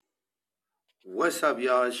What's up,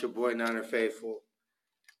 y'all? It's your boy Niner Faithful.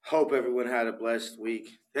 Hope everyone had a blessed week.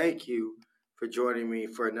 Thank you for joining me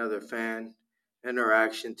for another fan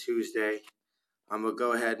interaction Tuesday. I'm gonna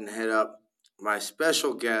go ahead and hit up my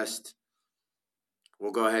special guest.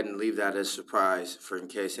 We'll go ahead and leave that as a surprise for in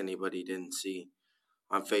case anybody didn't see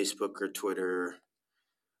on Facebook or Twitter or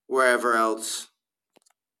wherever else.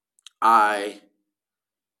 I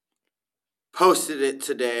posted it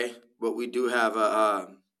today, but we do have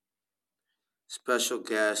a special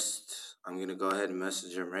guest. I'm gonna go ahead and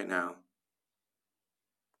message him right now.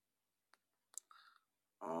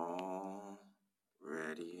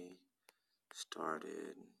 Already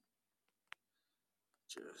started.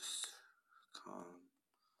 Just come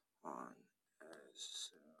on as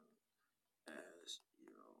soon as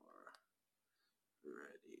you're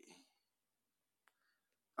ready.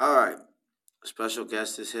 All right. Special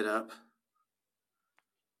guest is hit up.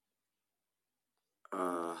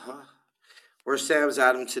 Uh-huh. Where's Sam's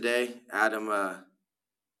Adam today? Adam,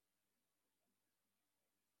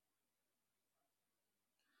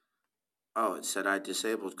 it said I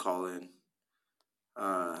disabled call in.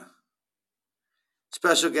 Uh,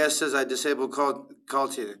 Special guest says I disabled call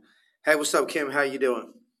to. Hey, what's up, Kim? How you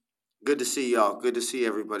doing? Good to see y'all. Good to see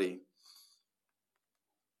everybody.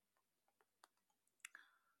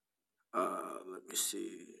 Let me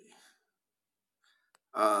see.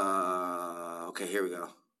 Okay, here we go.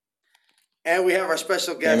 And we have our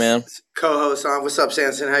special Hey man, guest co-host on. What's up,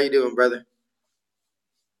 Samson? How you doing, brother?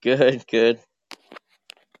 good.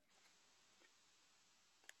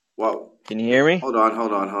 Whoa. Can you hear me? Hold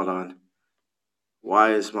on.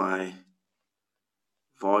 Why is my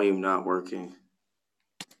volume not working?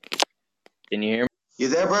 Can you hear me? You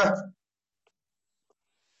there, bro?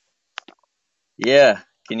 Yeah.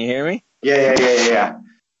 Can you hear me? Yeah.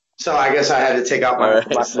 So I guess I had to take out All my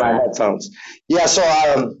right. Sorry. headphones. Yeah, so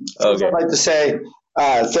first I'd Okay. like to say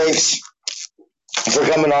thanks for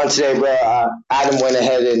coming on today, bro. Adam went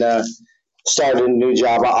ahead and started a new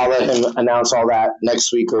job. I'll let him announce all that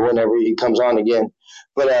next week or whenever he comes on again.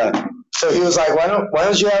 But so he was like, why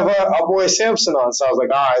don't you have our boy Samson on? So I was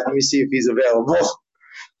like, all right, let me see if he's available.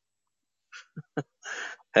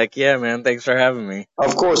 Heck yeah, man. Thanks for having me.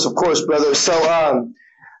 Of course, brother. So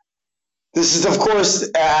this is, of course,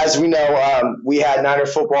 as we know, we had Niner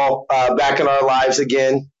football back in our lives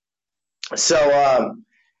again. So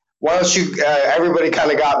why don't you? Everybody kind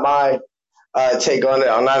of got my take on it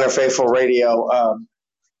on Niner Faithful Radio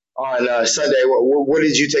on Sunday. What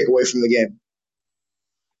did you take away from the game?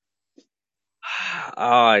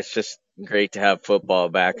 Oh, it's just great to have football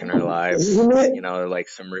back in our lives. Isn't it? Like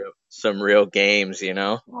some real games.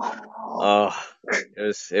 Oh,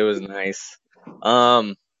 it was nice.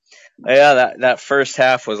 Um, yeah, that first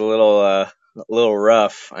half was a little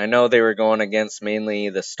rough. I know they were going against mainly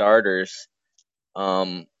the starters.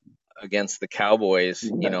 Um, against the Cowboys.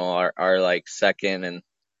 Our like second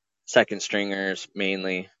stringers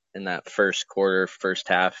mainly in that first quarter, first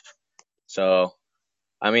half. So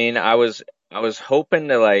I was hoping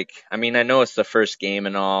to I know it's the first game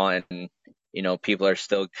and all, and people are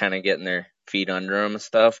still kind of getting their feet under them and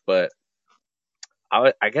stuff, but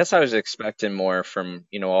I guess I was expecting more from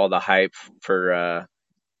all the hype for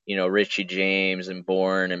Richie James and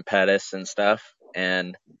Bourne and Pettis and stuff,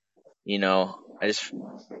 and I just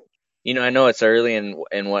I know it's early and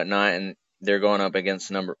whatnot, and they're going up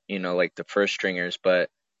against like the first stringers, but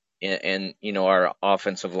and our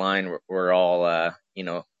offensive line we're all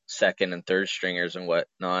second and third stringers and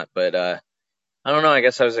whatnot. But I don't know. I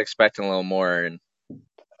guess I was expecting a little more, and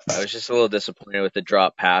I was just a little disappointed with the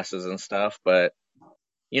drop passes and stuff. But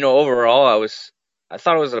overall, I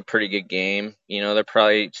thought it was a pretty good game. They're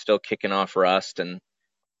probably still kicking off rust and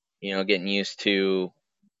getting used to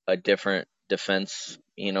a different defense.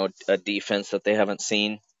 A defense that they haven't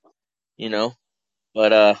seen. You know,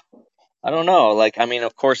 but I don't know.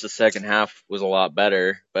 Of course, the second half was a lot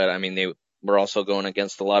better, but they were also going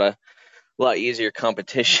against a lot easier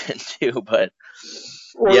competition too. But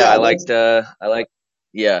Well, yeah, yeah, I that's liked.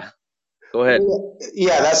 Yeah. Go ahead.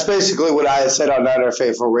 yeah, that's basically what I had said on Niner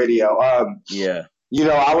Faithful Radio. Yeah.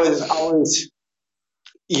 I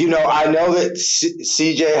know that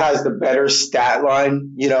CJ has the better stat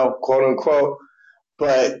line, quote unquote,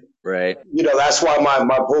 but Right. that's why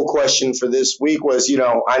my whole question for this week was,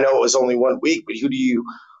 I know it was only 1 week, but who did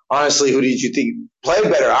you think played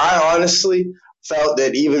better? I honestly felt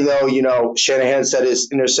that even though, Shanahan said his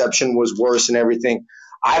interception was worse and everything,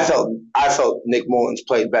 I felt Nick Mullins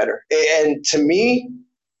played better. And to me,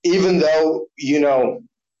 even though, it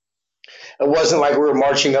wasn't like we were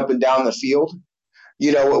marching up and down the field,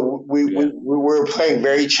 we Yeah. were playing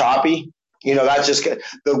very choppy. That just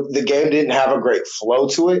the game didn't have a great flow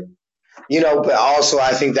to it. But also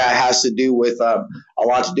I think that has to do with a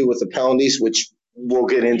lot to do with the penalties, which we'll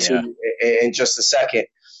get into Yeah, in just a second.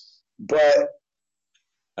 But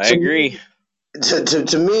I to me, agree.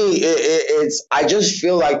 to me, it's I just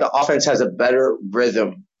feel like the offense has a better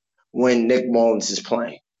rhythm when Nick Mullins is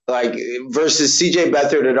playing. Like versus CJ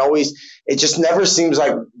Beathard, it just never seems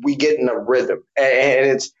like we get in a rhythm, and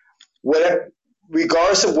it's whatever,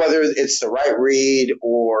 regardless of whether it's the right read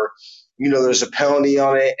or there's a penalty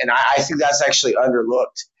on it, and I think that's actually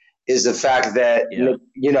underlooked. Is the fact that Yeah. Nick,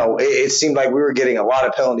 it seemed like we were getting a lot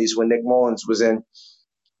of penalties when Nick Mullins was in,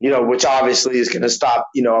 which obviously is going to stop,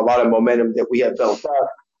 a lot of momentum that we had built up.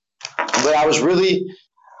 But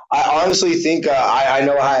I honestly think I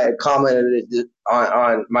know I had commented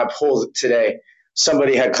on my poll today.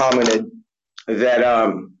 Somebody had commented that,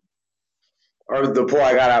 or the poll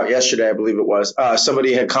I got out yesterday, I believe it was.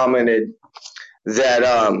 Somebody had commented that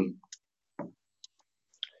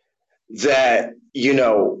that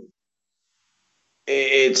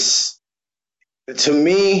it's to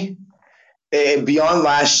me beyond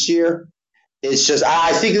last year. It's just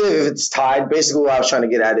I think if it's tied, basically what I was trying to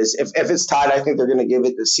get at is if it's tied, I think they're going to give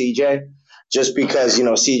it to CJ, just because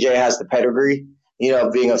CJ has the pedigree,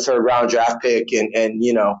 being a third round draft pick and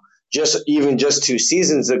just 2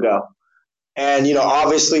 seasons ago, and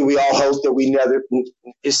obviously we all hope that we never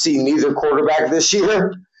see neither quarterback this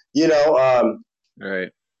year, you know, um,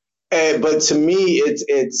 Right. but to me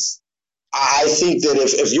it's I think that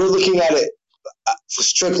if you're looking at it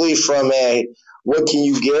strictly from a what can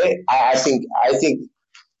you get, I think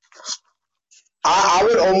I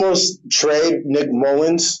would almost trade Nick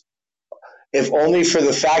Mullins, if only for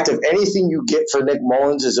the fact of anything you get for Nick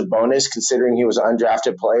Mullins is a bonus, considering he was an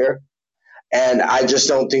undrafted player. And I just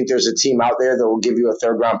don't think there's a team out there that will give you a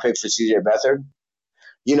third round pick for CJ Beathard.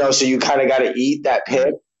 So you kind of got to eat that pick.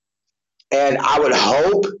 Right. And I would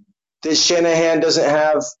hope that Shanahan doesn't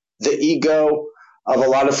have the ego of a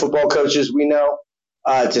lot of football coaches we know,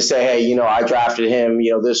 to say, hey, I drafted him.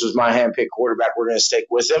 This was my handpicked quarterback. We're going to stick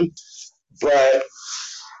with him. But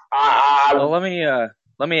Well, I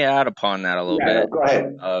let me add upon that a little yeah, no, bit go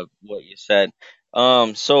ahead. of what you said.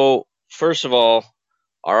 So first of all,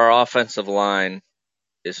 our offensive line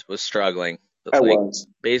was struggling, I like was.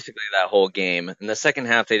 basically that whole game. In the second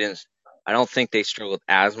half, they didn't. I don't think they struggled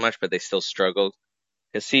as much, but they still struggled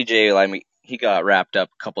because CJ, like, he got wrapped up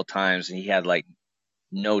a couple times and he had like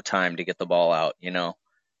no time to get the ball out,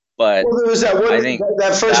 But Well, there was I think that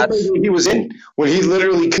first play that's that he was in when he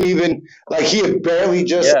literally couldn't even, like, he had barely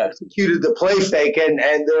just yeah, executed the play fake, and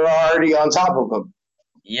they're already on top of him.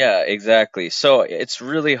 yeah, exactly. So it's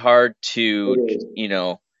really hard to, It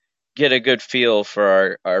is. get a good feel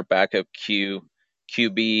for our backup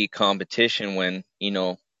QB competition when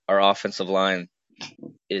our offensive line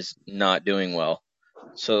is not doing well.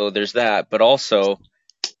 So there's that, but also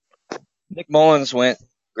Nick Mullins went,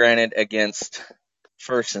 granted, against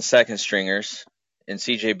first and second stringers, and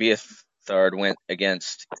CJ Beathard went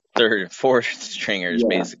against third and fourth stringers, Yeah.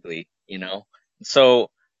 basically. So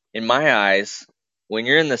in my eyes, when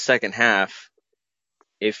you're in the second half,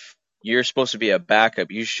 if you're supposed to be a backup,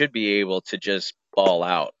 you should be able to just ball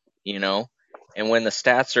out, you know? And when the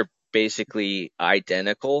stats are basically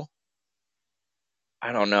identical,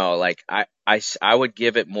 I don't know. Like, I would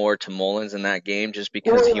give it more to Mullins in that game just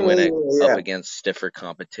because he went up Yeah. against stiffer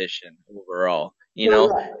competition overall, Yeah.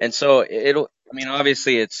 And so I mean,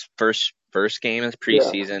 obviously it's first game is Yeah.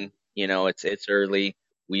 preseason, it's early.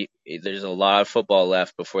 There's a lot of football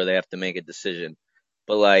left before they have to make a decision.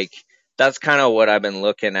 But like, that's kind of what I've been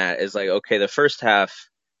looking at is like, okay, the first half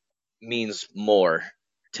means more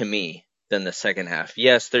to me than the second half.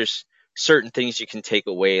 Yes, there's certain things you can take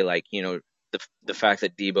away, like the fact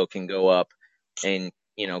that Debo can go up and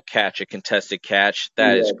catch a contested catch.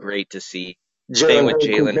 That is Yeah. great to see. Same Jalen with Hurts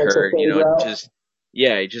can Jalen catch a Hurd. fade route. Just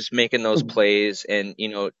yeah, just making those plays and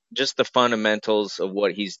just the fundamentals of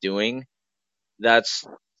what he's doing. That's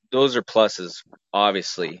those are pluses,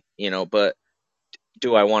 obviously. But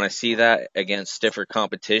do I want to see that against stiffer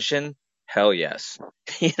competition? Hell yes.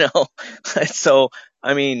 you know. So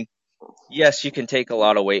I mean, yes, you can take a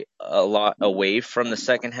lot away from the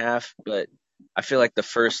second half, but I feel like the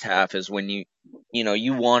first half is when you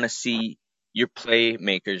want to see your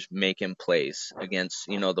playmakers making plays against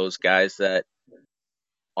those guys that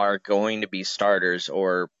are going to be starters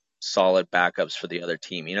or solid backups for the other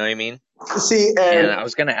team. You know what I mean? See, And and I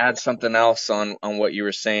was gonna add something else on what you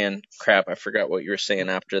were saying. Crap, I forgot what you were saying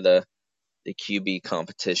after the QB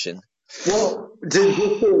competition. well,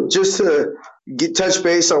 just to touch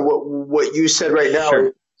base on what you said right now,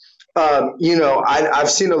 Sure. I've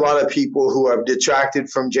seen a lot of people who have detracted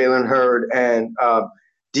from Jalen Hurd and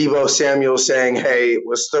Debo Samuel saying, "Hey,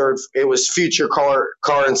 it was future car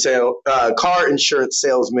insurance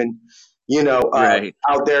salesman, Right.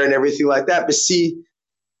 out there and everything like that." But see,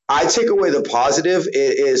 I take away the positive.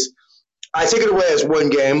 I take it away as one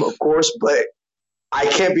game, of course, but I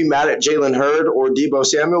can't be mad at Jalen Hurd or Debo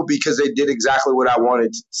Samuel because they did exactly what I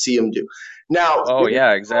wanted to see them do. Now, Oh they didn't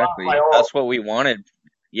yeah, go out by exactly. all. That's what we wanted.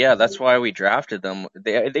 Yeah, that's why we drafted them.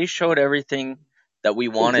 They showed everything that we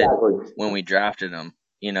wanted Exactly. when we drafted them,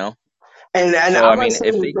 you know? And So I'm I not mean,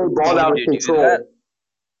 saying if that they they balled continue out of to do that, control.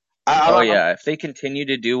 oh I'm yeah, if they continue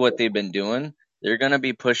to do what they've been doing, they're gonna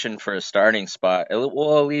be pushing for a starting spot.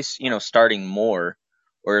 Well, at least, starting more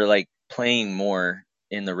or like playing more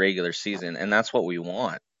in the regular season, and that's what we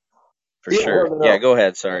want for Yeah, sure. no, no, Yeah, no. go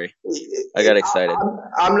ahead, sorry. I got excited.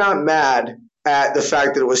 I'm not mad at the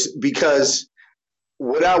fact that it was because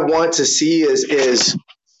what I want to see is,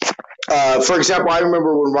 for example, I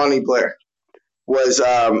remember when Ronnie Blair was,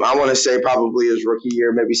 I want to say probably his rookie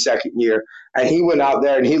year, maybe second year, and he went out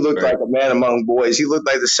there and he looked like Right. a man among boys. He looked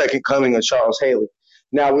like the second coming of Charles Haley.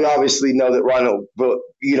 Now we obviously know that Ronald, but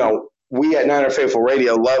we at Niner Faithful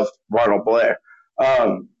Radio love Ronald Blair.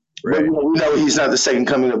 But Right. we know he's not the second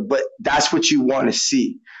coming of, but that's what you want to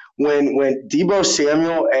see. When Debo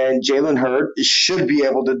Samuel and Jalen Hurd should be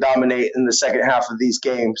able to dominate in the second half of these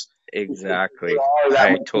games because they Exactly. are that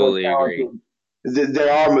I much more totally agree. talented. They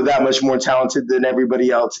are that much more talented than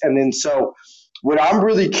everybody else. And then so what I'm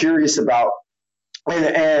really curious about,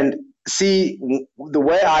 and see, the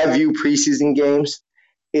way I view preseason games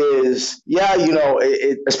is, yeah,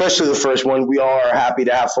 especially the first one, we all are happy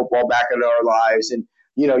to have football back in our lives, and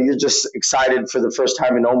you're just excited for the first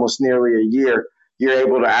time in almost nearly a year. You're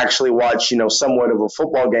able to actually watch, somewhat of a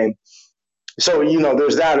football game. So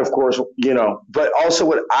there's that, of course, but also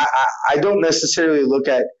what I don't necessarily look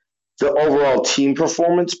at the overall team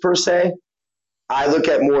performance per se. I look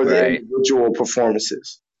at more the Right. individual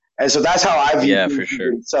performances, and so that's how I view Yeah, for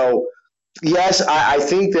sure. preseason. So yes, I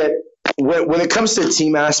think that when it comes to the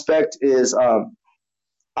team aspect,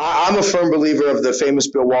 I'm a firm believer of the famous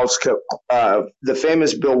Bill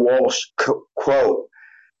Walsh quote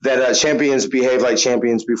that champions behave like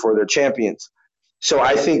champions before they're champions. So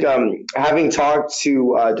I think having talked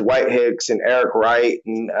to Dwight Hicks and Eric Wright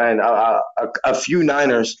and a few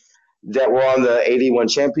Niners that were on the '81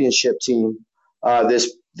 championship team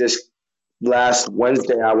this last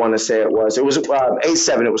Wednesday, I want to say it was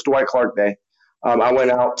 8-7. It was Dwight Clark Day. I went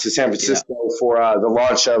out to San Yeah. Francisco for the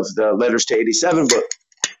launch of the Letters to '87 book,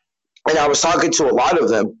 and I was talking to a lot of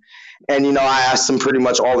them, and I asked them pretty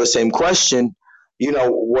much all the same question.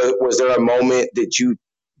 Was there a moment that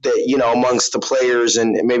amongst the players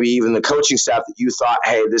and maybe even the coaching staff that you thought,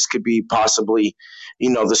 hey, this could be possibly,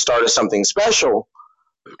 the start of something special?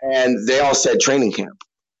 And they all said training camp.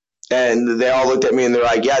 And they all looked at me and they're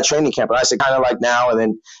like, "Yeah, training camp." And I said, "Kind of like now." And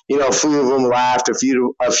then, a few of them laughed, a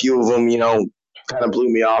few of them, kind of blew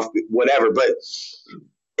me off, whatever. But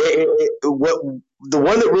what the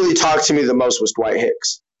one that really talked to me the most was Dwight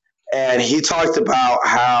Hicks, and he talked about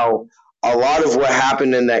how a lot of what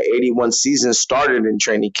happened in that '81 season started in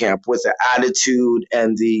training camp with the attitude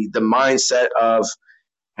and the mindset of,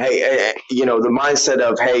 hey, the mindset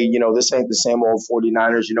of, hey, this ain't the same old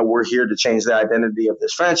 49ers. We're here to change the identity of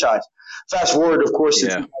this franchise. Fast forward, of course, to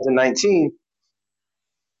Yeah. 2019.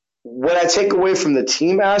 What I take away from the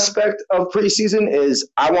team aspect of preseason is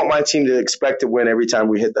I want my team to expect to win every time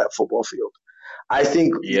we hit that football field. I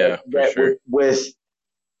think that, Yeah, for that sure. with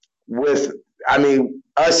I mean,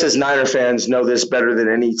 us as Niner fans know this better than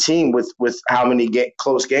any team with how many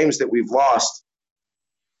close games that we've lost.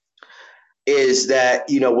 Is that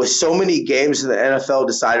with so many games in the NFL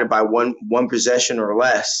decided by one possession or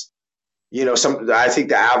less. Some I think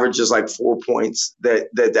the average is like 4 points that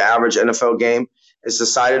the average NFL game is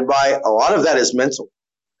decided by. A lot of that is mental.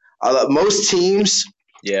 Most teams,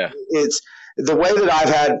 Yeah. it's the way that I've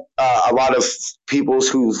had a lot of people's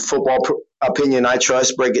whose football opinion I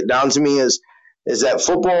trust break it down to me is that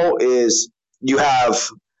football is you have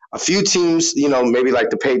a few teams, maybe like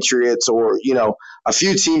the Patriots or a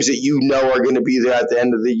few teams that are going to be there at the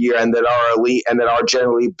end of the year and that are elite and that are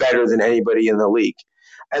generally better than anybody in the league.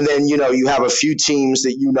 And then you have a few teams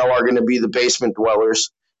that are going to be the basement dwellers.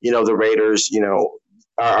 The Raiders,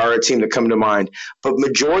 are a team that come to mind. But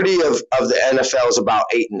majority of the NFL is about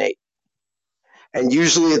 8-8, and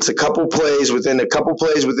usually it's a couple plays within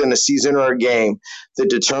a season or a game that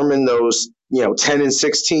determine those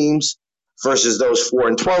 10-6 teams versus those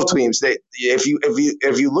 4-12 teams. That if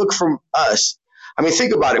you look from us, I mean,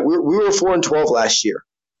 think about it. We were 4-12 last year.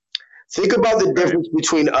 Think about the Right. difference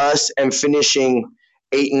between us and finishing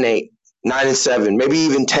 8-8, 9-7, maybe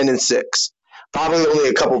even 10-6. Probably only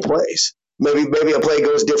a couple plays. Maybe a play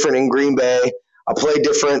goes different in Green Bay, a play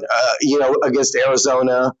different, against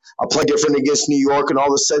Arizona, a play different against New York, and all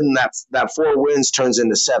of a sudden that 4 wins turns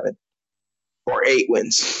into 7 or 8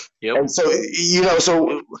 wins. Yep. And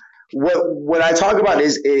so what I talk about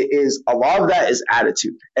is a lot of that is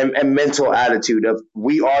attitude and mental attitude of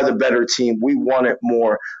we are the better team. We want it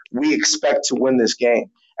more. We expect to win this game.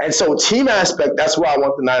 And so team aspect, that's what I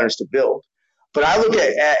want the Niners to build. But I look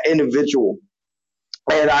at individual,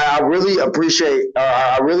 and I really appreciate,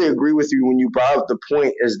 I really agree with you when you brought up the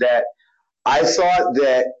point is that I thought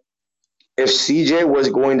that if CJ was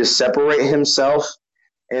going to separate himself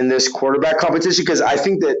in this quarterback competition, because I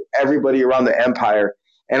think that everybody around the empire,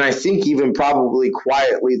 and I think even probably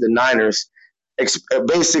quietly the Niners,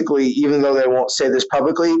 basically, even though they won't say this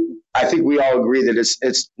publicly, I think we all agree that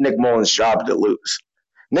it's Nick Mullins' job to lose.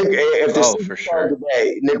 If the Oh, season for started sure.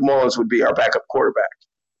 today, Nick Mullins would be our backup quarterback.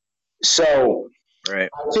 So Right.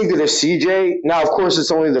 I think that if CJ, now of course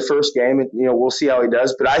it's only the first game, and we'll see how he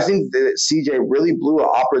does, but I think that CJ really blew an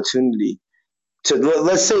opportunity to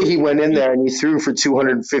let's say he went in there and he threw for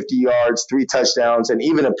 250 yards, 3 touchdowns, and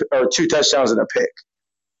even or 2 touchdowns and a pick.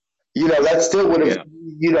 That still would have.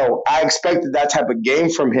 Yeah. I expected that type of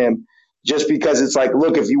game from him, just because it's like,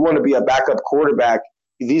 look, if you want to be a backup quarterback,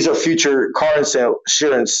 these are future car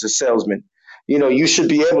insurance salesmen. You should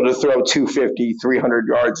be able to throw 250, 300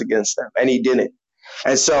 yards against them, and he didn't.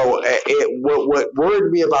 And so, what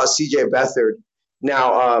worried me about CJ Beathard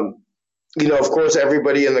now, of course,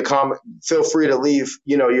 everybody in the comment, feel free to leave,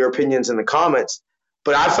 your opinions in the comments.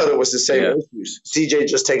 But I felt it was the same Yeah. issues. CJ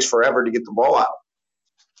just takes forever to get the ball out.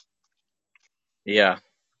 Yeah.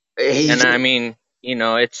 He And just, I mean,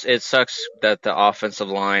 it sucks that the offensive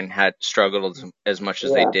line had struggled as much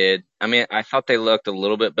as they yeah, did. I mean, I thought they looked a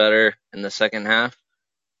little bit better in the second half,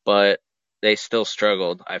 but they still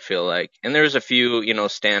struggled, I feel like. And there's a few,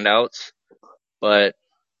 standouts, but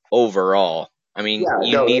overall, I mean, yeah,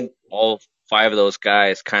 you no, need all five of those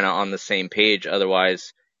guys kind of on the same page.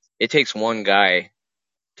 Otherwise, it takes one guy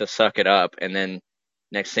to suck it up, and then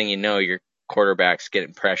next thing you know, your quarterback's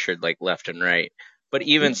getting pressured like left and right. But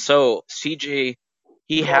even so, CJ,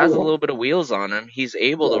 he has a little bit of wheels on him. He's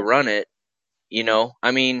able to yeah, run it.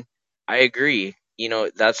 I mean, I agree.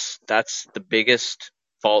 That's the biggest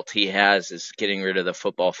fault he has is getting rid of the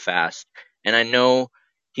football fast. And I know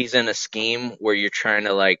he's in a scheme where you're trying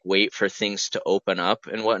to like wait for things to open up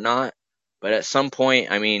and whatnot. But at some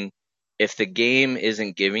point, I mean, if the game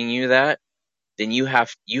isn't giving you that, then you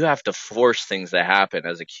have to force things to happen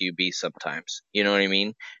as a QB sometimes. You know what I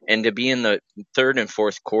mean? And to be in the third and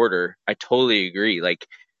fourth quarter, I totally agree. Like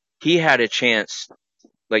he had a chance.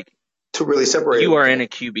 Like to really separate you are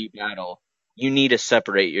himself. in a QB battle. You need to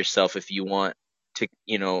separate yourself if you want to,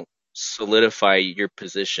 solidify your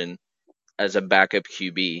position as a backup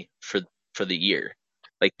QB for the year.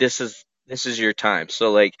 Like this is your time.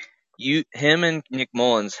 So like him and Nick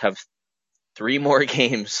Mullins have 3 more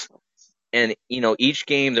games, and each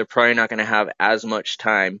game they're probably not going to have as much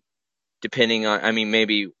time. Depending on, I mean,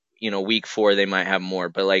 maybe week 4 they might have more,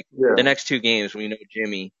 but like the Yeah, next 2 games we know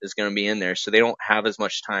Jimmy is going to be in there, so they don't have as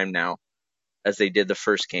much time now as they did the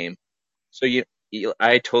first game. So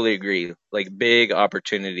I totally agree. Like big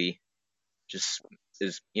opportunity just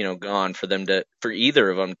is gone for them for either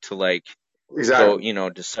of them to like go exactly.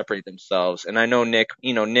 to separate themselves. And I know Nick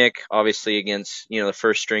obviously against the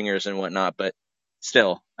first stringers and whatnot, but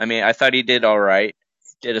still, I mean, I thought he did all right,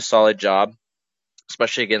 did a solid job,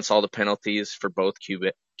 especially against all the penalties for both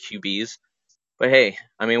QBs. But hey,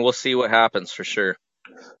 I mean, we'll see what happens for sure.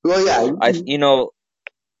 Well, yeah, I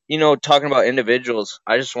talking about individuals,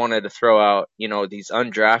 I just wanted to throw out, these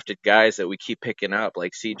undrafted guys that we keep picking up,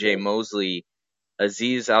 like CJ Mosley,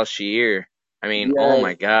 Aziz Al-Shir. I mean, oh yeah,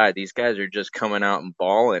 my God, these guys are just coming out and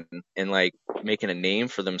balling and like making a name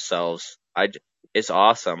for themselves. It's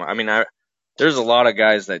awesome. I mean, there's a lot of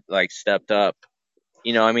guys that like stepped up.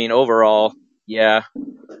 I mean, overall, yeah,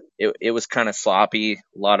 it was kind of sloppy, a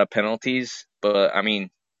lot of penalties, but I mean,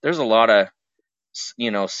 there's a lot of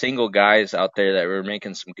single guys out there that were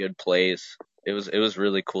making some good plays. It was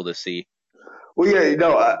really cool to see. well,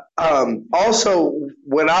 yeah, also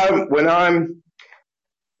when I'm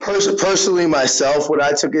personally myself, what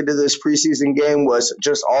I took into this preseason game was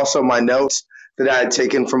just also my notes that I had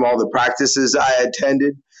taken from all the practices I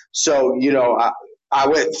attended. So, I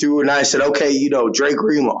went through and I said, okay, Dre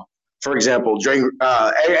Greenlaw, for example.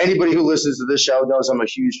 Anybody who listens to this show knows I'm a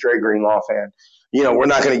huge Dre Greenlaw fan. we're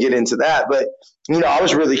not going to get into that. But I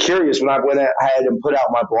was really curious when I went ahead and put out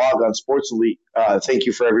my blog on Sports Elite. Thank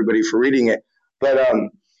you for everybody for reading it. But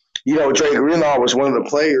Dre Greenlaw was one of the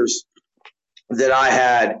players that I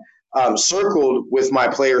had circled with my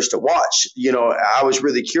players to watch. I was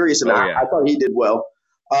really curious, and Oh I yeah. thought he did well.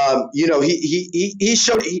 He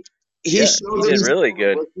showed he Yeah, showed he that did he's really still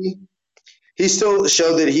a good. rookie. He still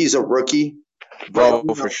showed that he's a rookie, but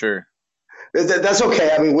Oh, for sure. that's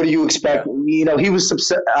okay. I mean, what do you Yeah. expect? He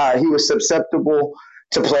was susceptible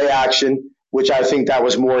to play action, which I think that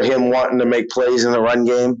was more him wanting to make plays in the run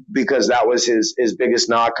game because that was his biggest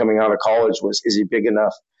knock coming out of college was is he big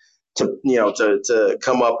enough to to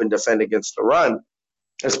come up and defend against the run,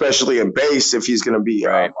 especially in base if he's going to be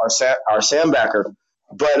Right. our sandbacker.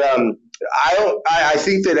 But I don't. I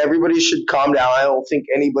think that everybody should calm down. I don't think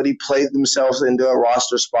anybody played themselves into a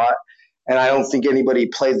roster spot, and I don't think anybody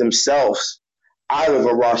played themselves out of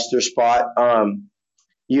a roster spot.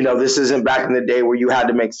 This isn't back in the day where you had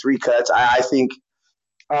to make three cuts. I think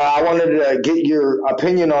I wanted to get your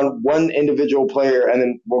opinion on one individual player, and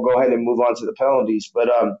then we'll go ahead and move on to the penalties. But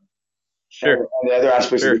Sure. and the other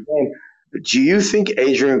aspects of the Sure. game. Do you think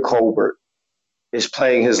Adrian Colbert is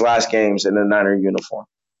playing his last games in a Niner uniform?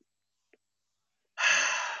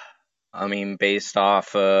 I mean, based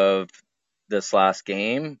off of this last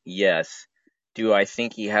game, yes. Do I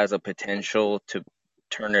think he has a potential to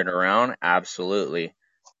turn it around? Absolutely.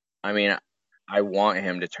 I mean, I want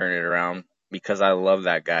him to turn it around because I love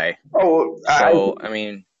that guy. Oh, So, I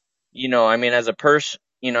mean, as a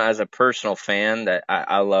as a personal fan that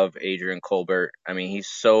I love Adrian Colbert. I mean,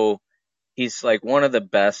 he's like one of the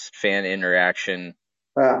best fan interaction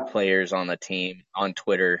uh, players on the team on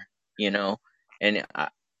Twitter, you know, and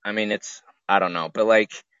I mean, I don't know, but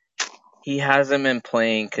like he hasn't been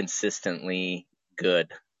playing consistently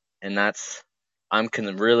good, and I'm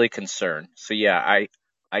really concerned. So yeah,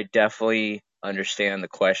 I definitely understand the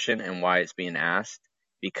question and why it's being asked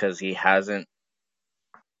because he hasn't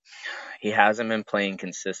been playing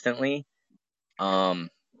consistently. Um,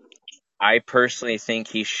 I personally think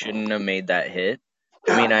he shouldn't have made that hit.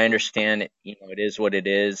 I mean, I understand it is what it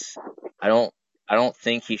is. I don't I don't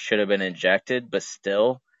think he should have been ejected, but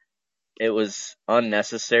still, it was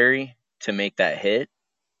unnecessary to make that hit.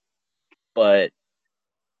 But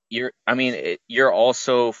you're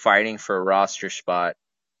also fighting for a roster spot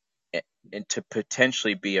and to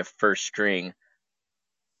potentially be a first string.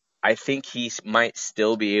 I think he might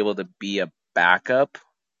still be able to be a backup,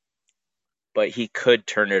 but he could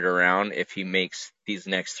turn it around if he makes these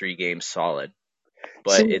next 3 games solid. see,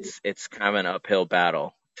 But it's kind of an uphill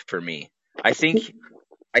battle for me. I think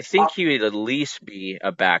he would at least be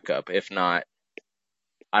a backup, if not,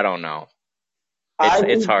 I don't know. I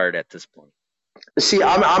It's hard at this point. see.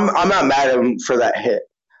 I'm not mad at him for that hit.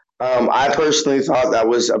 I personally thought that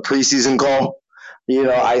was a preseason call.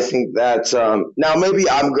 I think that now maybe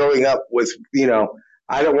I'm growing up with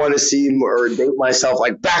I don't want to seem or date myself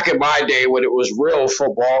like back in my day when it was real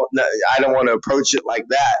football. No, I don't want to approach it like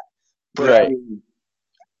that. But I Right. mean,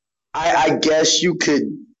 I guess you could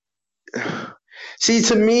see.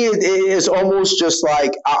 To me, it is almost just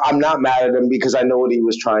like I'm not mad at him because I know what he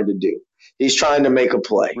was trying to do. He's trying to make a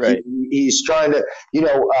play. Right. He's trying to,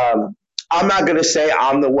 I'm not going to say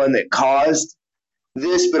I'm the one that caused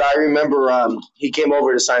this, but I remember he came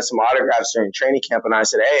over to sign some autographs during training camp, and I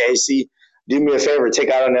said, "Hey, AC, do me a favor, take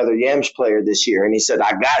out another Yams player this year." And he said,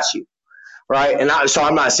 "I got you." Right, so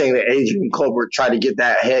I'm not saying that Adrian Colbert tried to get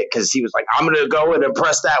that hit because he was like, "I'm going to go and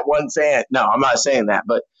impress that one fan." No, I'm not saying that,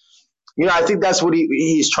 but I think that's what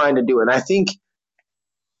he's trying to do, and I think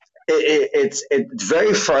it's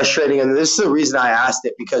very frustrating, and this is the reason I asked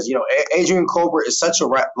it because Adrian Colbert is such a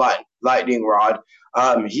lightning rod.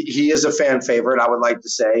 He is a fan favorite, I would like to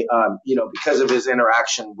say, because of his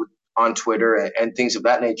interaction on Twitter and things of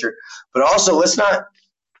that nature. But also, let's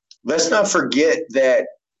not forget that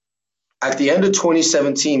at the end of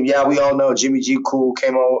 2017, yeah, we all know Jimmy G. Cool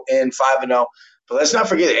came in 5-0, but let's not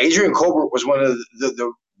forget Adrian Colbert was one of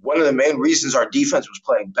the main reasons our defense was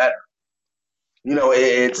playing better.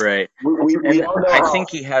 It's Right. we And all know I how. think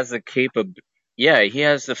he has yeah, he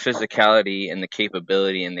has the physicality and the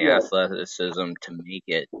capability and the Yeah, athleticism to make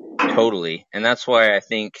it totally. And that's why I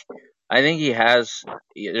think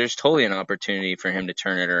there's totally an opportunity for him to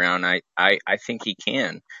turn it around. I think he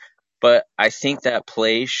can. But I think that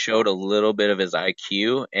play showed a little bit of his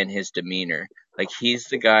IQ and his demeanor. Like he's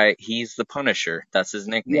the guy, he's the Punisher. That's his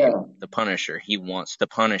nickname, yeah, the Punisher. He wants to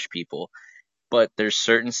punish people. But there's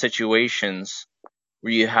certain situations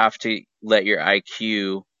where you have to let your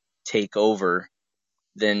IQ take over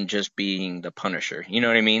than just being the Punisher. You know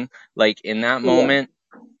what I mean? Like in that yeah. moment,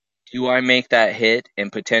 do I make that hit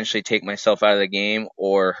and potentially take myself out of the game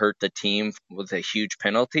or hurt the team with a huge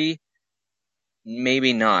penalty?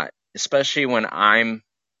 Maybe not, especially when I'm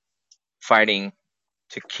fighting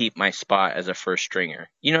to keep my spot as a first stringer.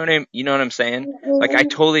 You know what I'm saying? Like, I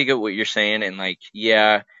totally get what you're saying, and like,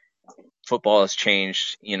 yeah, football has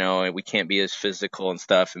changed, and we can't be as physical and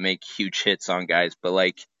stuff and make huge hits on guys, but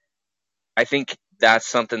like, I think that's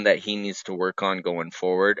something that he needs to work on going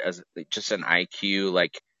forward as just an IQ,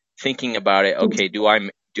 like thinking about it. Okay, do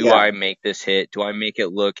Yeah, I make this hit? Do I make it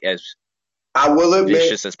look as I will admit.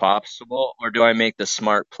 vicious as possible, or do I make the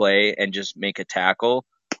smart play and just make a tackle?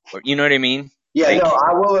 Or you know what I mean? Yeah, no, Like,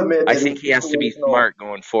 I will admit I that think it's he has to be situational. smart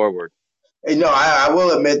going forward. No, I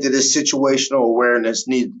will admit that his situational awareness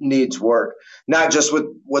needs work. Not just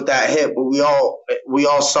with that hit, but we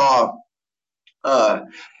all saw uh,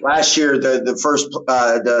 last year the first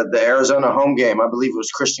the Arizona home game. I believe it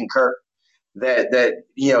was Christian Kirk that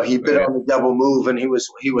he bit Right. on the double move and he was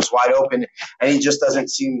wide open and he just doesn't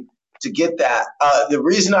seem to get that. The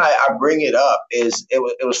reason I bring it up is it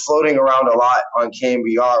was floating around a lot on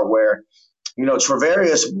KMBR where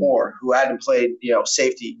Travarius Moore, who hadn't played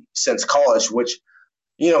safety since college, which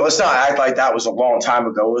let's not act like that was a long time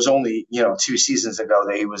ago. It was only 2 seasons ago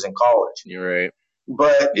that he was in college. You're right.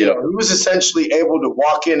 But Yep. he was essentially able to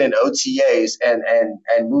walk in OTAs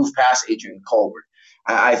and move past Adrian Colbert.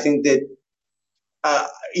 I think that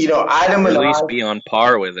Adam Or at and I least be on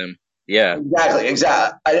par with him. Yeah.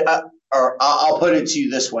 exactly. Or I'll put it to you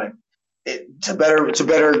this way, to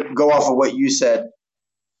better go off of what you said.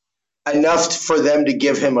 Enough for them to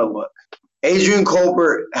give him a look. Adrian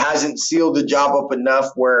Colbert hasn't sealed the job up enough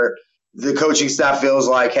where the coaching staff feels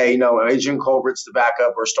like, hey, Adrian Colbert's the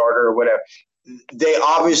backup or starter or whatever. They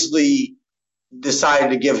obviously decided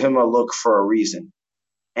to give him a look for a reason.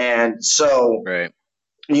 And so, Right.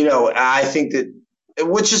 I think that,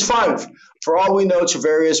 which is fine. For all we know,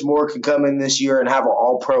 Travarius Moore could come in this year and have an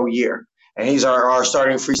all pro year. And he's our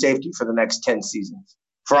starting free safety for the next 10 seasons.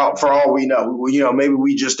 For all we know, maybe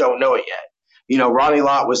we just don't know it yet. Ronnie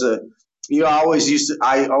Lott was I always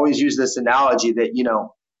use this analogy that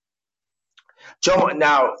Joe.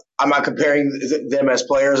 Now I'm not comparing them as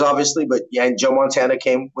players, obviously, but yeah, and Joe Montana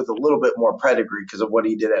came with a little bit more pedigree because of what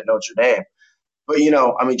he did at Notre Dame. But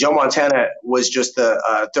Joe Montana was just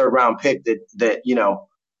the third round pick that.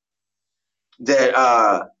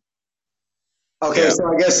 Okay, Yeah. so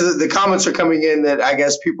I guess the comments are coming in that I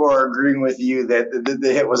guess people are agreeing with you that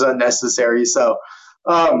the hit was unnecessary. So,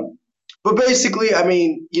 um, but basically,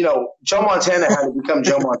 Joe Montana had to become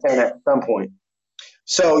Joe Montana at some point.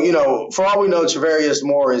 So, for all we know, Travarius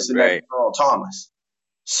Moore is the next Right. Earl Thomas.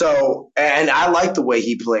 So, and I like the way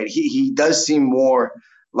he played. He does seem more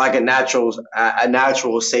like a natural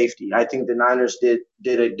safety. I think the Niners did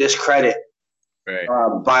a discredit Right.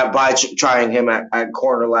 by trying him at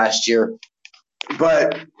corner last year.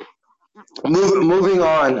 But moving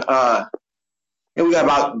on, and we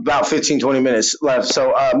got about 15, 20 minutes left.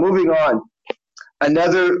 So moving on,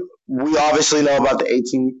 we obviously know about the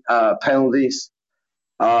 18 penalties.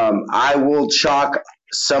 I will chalk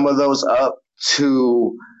some of those up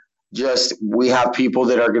to just we have people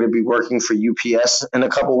that are going to be working for UPS in a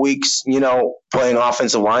couple weeks, playing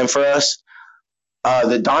offensive line for us.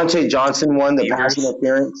 The Dante Johnson one, the pass Beavers.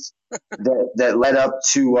 interference that led up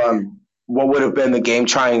to what would have been the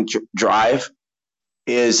game-tying drive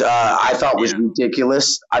is I thought was Yeah.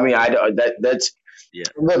 ridiculous. I mean, that's Yeah.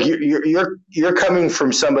 look. You're coming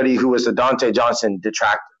from somebody who was a Dante Johnson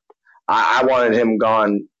detractor. I wanted him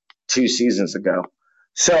gone 2 seasons ago.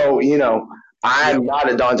 So Yep. I'm not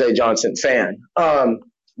a Dante Johnson fan.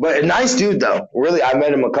 But a nice dude though. Really, I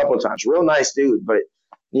met him a couple of times. Real nice dude, but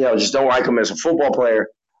just don't like him as a football player.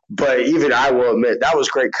 But even I will admit that was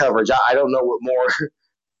great coverage. I don't know what more.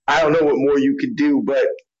 I don't know what more you could do, but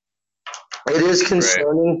it is Right.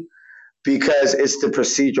 concerning because it's the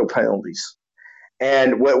procedural penalties.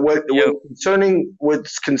 And Yep.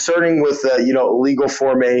 what's concerning with illegal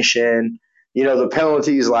formation, the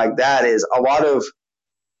penalties like that is a lot of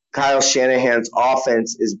Kyle Shanahan's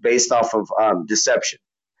offense is based off of deception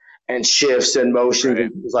and shifts and motions Right.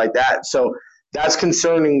 and things like that. So that's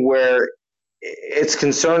concerning. Where it's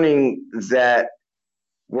concerning that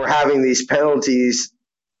we're having these penalties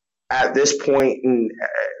at this point, and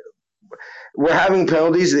we're having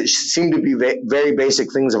penalties that seem to be very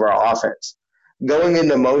basic things of our offense. Going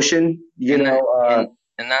into motion, And that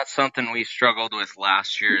and that's something we struggled with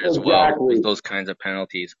last year as well, was exactly. those kinds of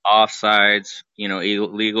penalties, offsides,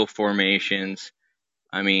 illegal formations.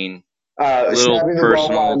 I mean, little Snapping the ball while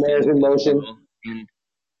personal a man's things in as motion. well.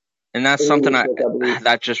 And that's something Illegal kick, I believe.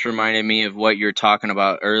 that just reminded me of what you're talking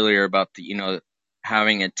about earlier about the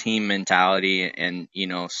having a team mentality and,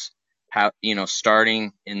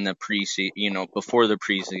 starting in the preseason, before the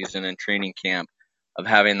preseason and training camp, of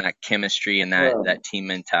having that chemistry and that team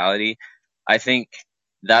mentality. I think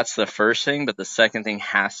that's the first thing, but the second thing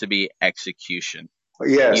has to be execution.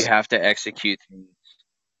 Yes. You have to execute things.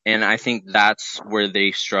 And I think that's where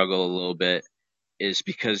they struggle a little bit, is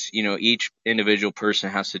because, each individual person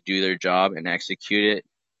has to do their job and execute it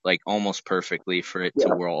like almost perfectly for it to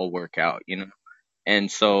all work out,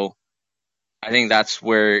 And so I think that's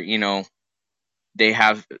where,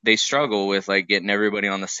 they struggle with like getting everybody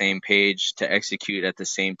on the same page to execute at the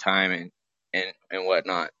same time and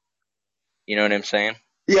whatnot. You know what I'm saying?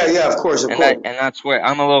 Yeah, of course. And that's where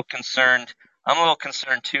I'm a little concerned. I'm a little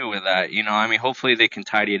concerned too with that. I mean, hopefully they can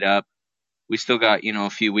tidy it up. We still got, a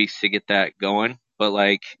few weeks to get that going. But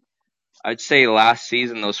like, I'd say last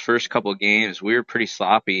season, those first couple games, we were pretty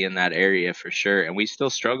sloppy in that area for sure. And we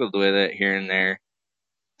still struggled with it here and there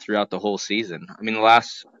throughout the whole season. I mean, the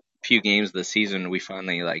last few games of the season, we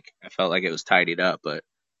finally, I felt like it was tidied up. But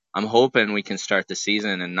I'm hoping we can start the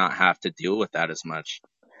season and not have to deal with that as much.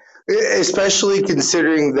 Especially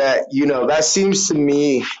considering that, that seems to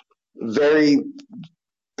me very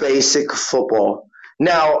basic football.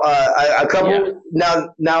 Now, a couple. Yeah.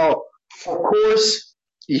 Now, of course,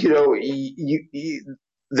 there's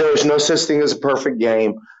no such thing as a perfect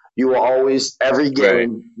game. You will always, every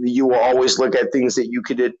game, you will always look at things that you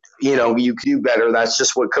could do better. That's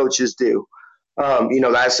just what coaches do.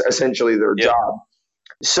 That's essentially their job.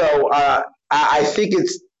 So I think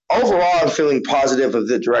it's overall, I'm feeling positive of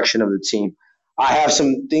the direction of the team. I have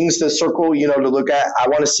some things to circle, to look at. I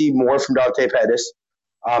want to see more from Dante Pettis.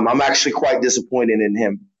 I'm actually quite disappointed in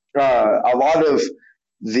him. A lot of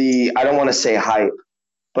I don't want to say hype,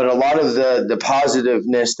 but a lot of the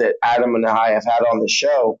positiveness that Adam and I have had on the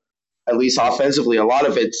show, at least offensively, a lot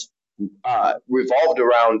of it's revolved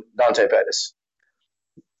around Dante Pettis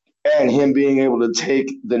and him being able to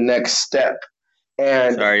take the next step.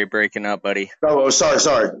 And sorry, you're breaking up, buddy. Oh,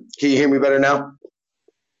 sorry. Can you hear me better now?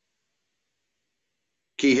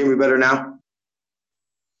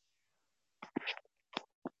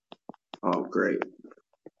 Oh, great.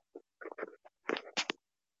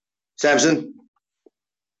 Samson?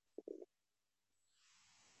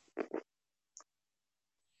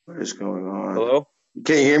 What is going on? Hello?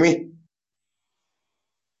 Can you hear me?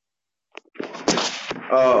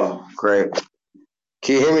 Oh, great.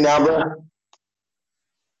 Can you hear me now, bro?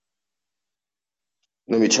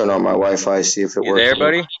 Let me turn on my Wi-Fi, see if it works. You there,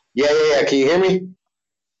 buddy? Yeah. Can you hear me?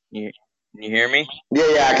 Can you hear me?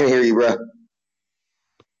 Yeah, I can hear you, bro.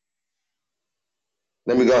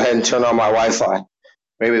 Let me go ahead and turn on my Wi-Fi.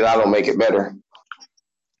 Maybe that'll make it better.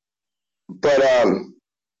 But,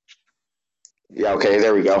 yeah, okay,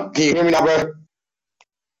 there we go. Can you hear me now, bro?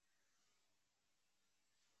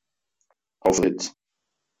 Hopefully it's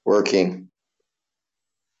working.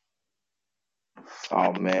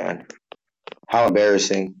 Oh, man. How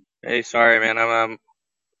embarrassing. Hey, sorry, man.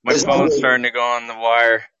 My phone's starting to go on the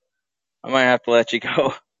wire. I might have to let you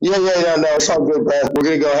go. Yeah, no, it's all good, bro. We're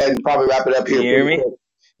going to go ahead and probably wrap it up here. Can you hear me? Quick.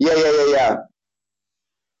 Yeah.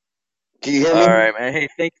 Can you hear me? All right, man.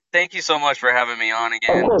 Hey, thank you so much for having me on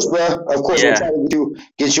again. Of course, bro. Of course, yeah. we're trying to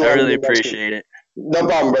get you I on. really appreciate it. No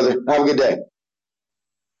problem, brother. Have a good day.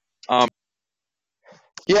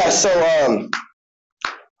 Yeah, so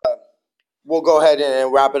we'll go ahead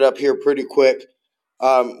and wrap it up here pretty quick.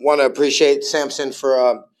 Want to appreciate Samson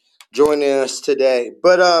for joining us today.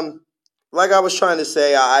 But like I was trying to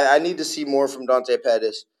say, I need to see more from Dante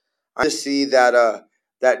Pettis. I need to see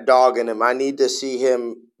that dog in him. I need to see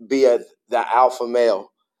him be the alpha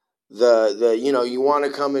male. You want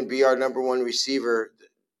to come and be our number one receiver.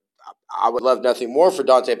 I would love nothing more for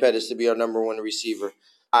Dante Pettis to be our number one receiver.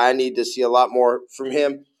 I need to see a lot more from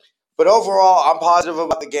him. But overall, I'm positive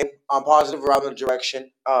about the game. I'm positive around the direction.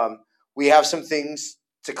 We have some things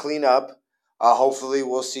to clean up. Hopefully,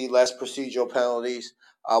 we'll see less procedural penalties.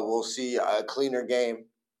 We'll see a cleaner game.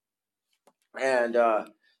 And,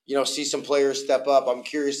 see some players step up. I'm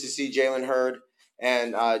curious to see Jalen Hurd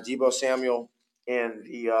and Deebo Samuel in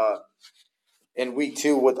week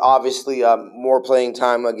 2 with obviously more playing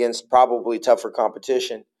time against probably tougher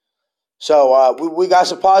competition. So we got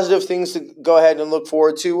some positive things to go ahead and look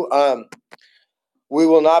forward to. We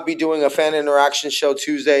will not be doing a fan interaction show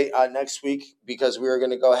Tuesday next week because we are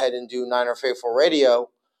going to go ahead and do Niner Faithful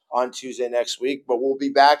Radio on Tuesday next week. But we'll be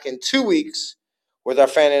back in 2 weeks with our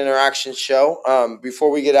fan interaction show.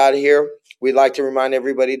 Before we get out of here, we'd like to remind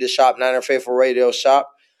everybody to shop Niner Faithful Radio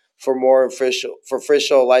Shop for more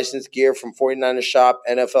official licensed gear from 49ers Shop,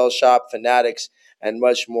 NFL Shop, Fanatics, and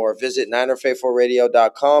much more. Visit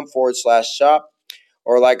NinerFaithfulRadio.com/shop.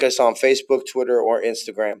 or like us on Facebook, Twitter, or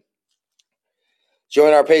Instagram.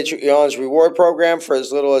 Join our Patreon's reward program for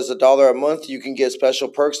as little as $1 a month. You can get special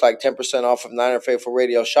perks like 10% off of Niner Faithful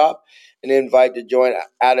Radio shop, an invite to join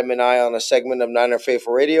Adam and I on a segment of Niner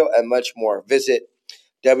Faithful Radio, and much more. Visit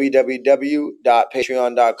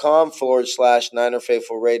www.patreon.com/Niner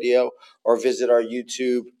Faithful Radio or visit our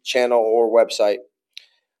YouTube channel or website.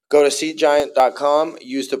 Go to SeatGiant.com,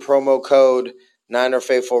 use the promo code Niner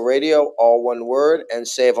Faithful Radio, all one word, and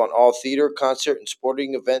save on all theater, concert, and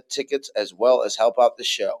sporting event tickets, as well as help out the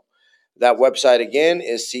show. That website again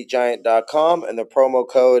is SeatGiant.com, and the promo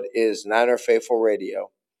code is Niner Faithful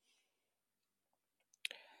Radio.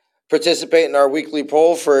 Participate in our weekly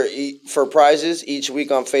poll for prizes each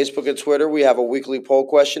week on Facebook and Twitter. We have a weekly poll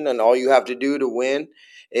question, and all you have to do to win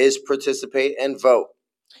is participate and vote.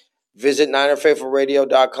 Visit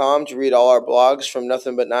NinerFaithfulRadio.com to read all our blogs from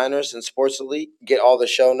Nothing But Niners and Sports Elite, get all the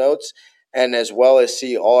show notes, and as well as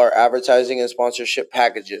see all our advertising and sponsorship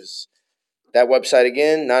packages. That website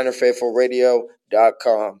again,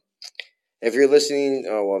 NinerFaithfulRadio.com. If you're listening,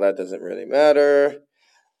 that doesn't really matter.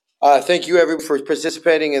 Thank you, everyone, for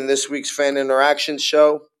participating in this week's Fan Interaction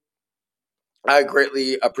show. I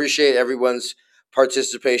greatly appreciate everyone's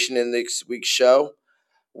participation in this week's show.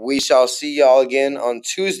 We shall see y'all again on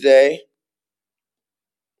Tuesday.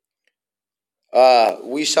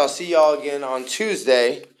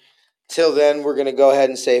 Till then, we're going to go ahead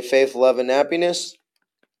and say faith, love, and happiness.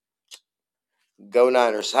 Go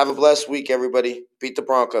Niners. Have a blessed week, everybody. Beat the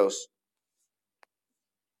Broncos.